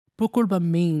Pukulba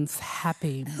means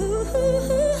happy.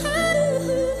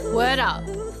 Word Up,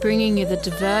 bringing you the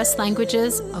diverse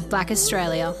languages of Black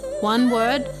Australia, one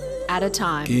word at a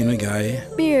time. Kinagay,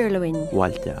 Birluin,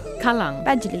 Walter, Kalang,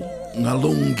 Badjali,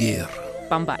 Ngalungir,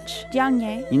 Bambach,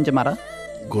 Dianye, Injamara,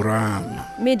 Guram,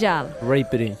 Mijal,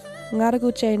 Raipiri,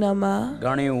 Ngaraguche Nama,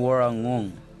 Gani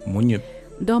Warangong, Munyip,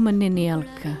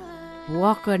 Domaninialka,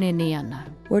 Wakaniniana,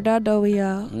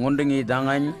 Wardadowia, Ngundingi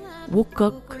Dangan,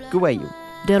 Wukuk, Kuwayu,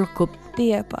 Delkup,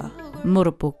 Diepa,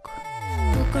 Murupuk.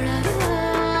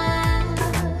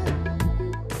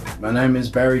 My name is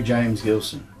Barry James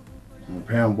Gilson. I'm a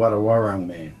proud Wadawurrung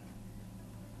man.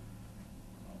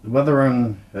 The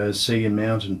Wadawurrung are sea and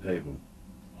mountain people.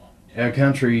 Our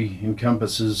country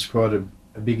encompasses quite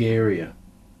a big area.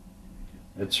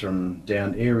 It's from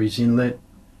down Aireys Inlet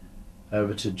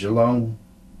over to Geelong,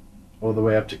 all the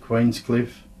way up to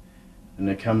Queenscliff, and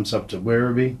it comes up to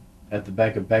Werribee at the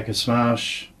back of Bacchus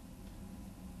Marsh,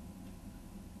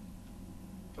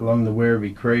 along the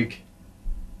Werribee Creek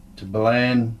to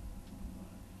Balan,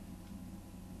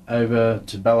 over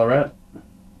to Ballarat,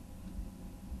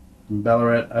 from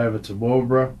Ballarat over to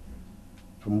Waubra,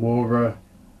 from Waubra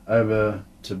over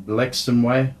to Lexington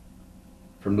Way,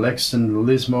 from Lexington to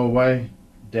Lismore Way,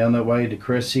 down that way to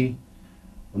Cressy,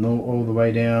 and all the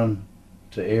way down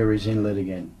to Aireys Inlet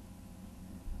again.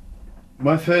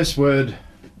 My first word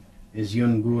is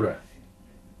Yungura.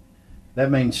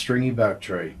 That means stringy bark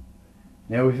tree.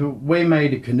 Now if we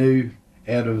made a canoe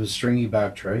out of a stringy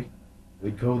bark tree,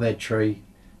 we'd call that tree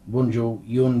Bunjil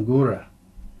Yungura.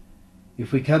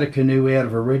 If we cut a canoe out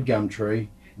of a red gum tree,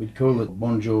 we'd call it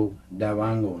Bunjil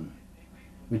Dawangon,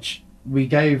 which we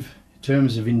gave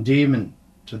terms of endearment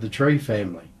to the tree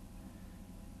family.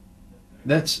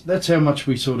 That's how much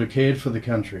we sort of cared for the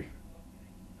country.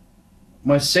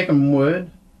 My second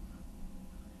word,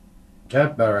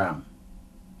 Turtbaram,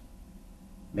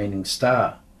 meaning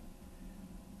star.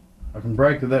 I can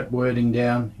break that wording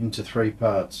down into three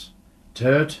parts.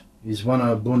 Turt is one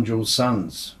of Bunjil's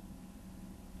sons.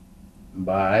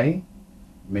 Bai,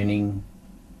 meaning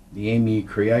the emu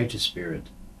creator spirit.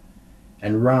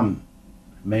 And Rum,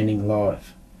 meaning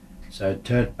life. So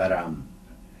Turtbaram.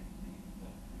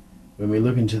 When we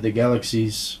look into the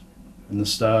galaxies and the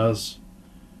stars,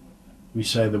 we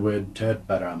say the word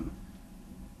Turtbaram.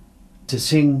 To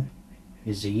sing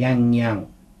is a yang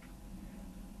yang,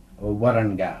 or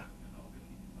waranga,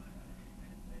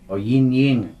 or yin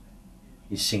yin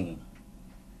is singing.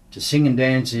 To sing and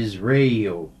dance is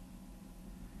reo.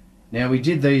 Now we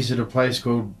did these at a place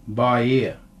called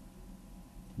Bai.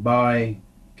 Bai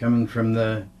coming from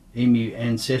the emu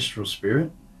ancestral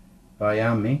spirit,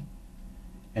 Bayami,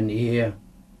 and ear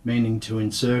meaning to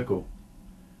encircle.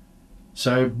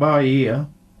 So Bai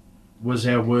was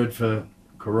our word for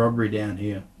corroboree down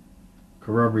here.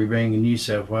 Corroboree being a New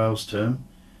South Wales term.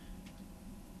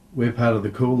 We're part of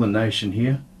the Kulin Nation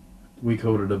here. We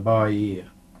called it a Bai.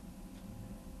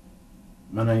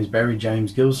 My name's Barry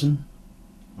James Gilson.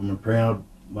 I'm a proud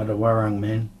Wadawurrung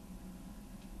man.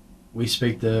 We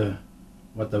speak the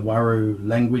Waru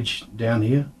language down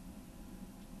here.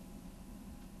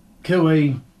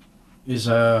 Kiwi is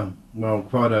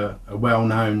quite a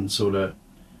well-known sort of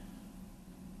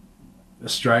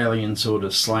Australian sort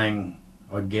of slang,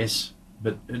 I guess,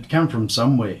 but it come from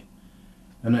somewhere,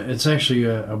 and it's actually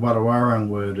a Wadawurrung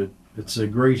word. It's a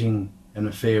greeting and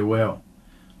a farewell.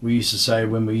 We used to say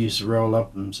when we used to roll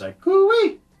up and say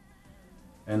cooey,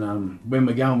 and when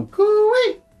we're going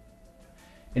cooey,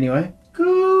 anyway,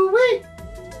 cooey.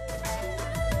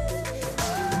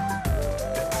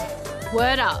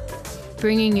 Word Up,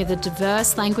 bringing you the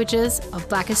diverse languages of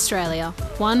Black Australia,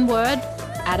 one word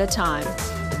at a time.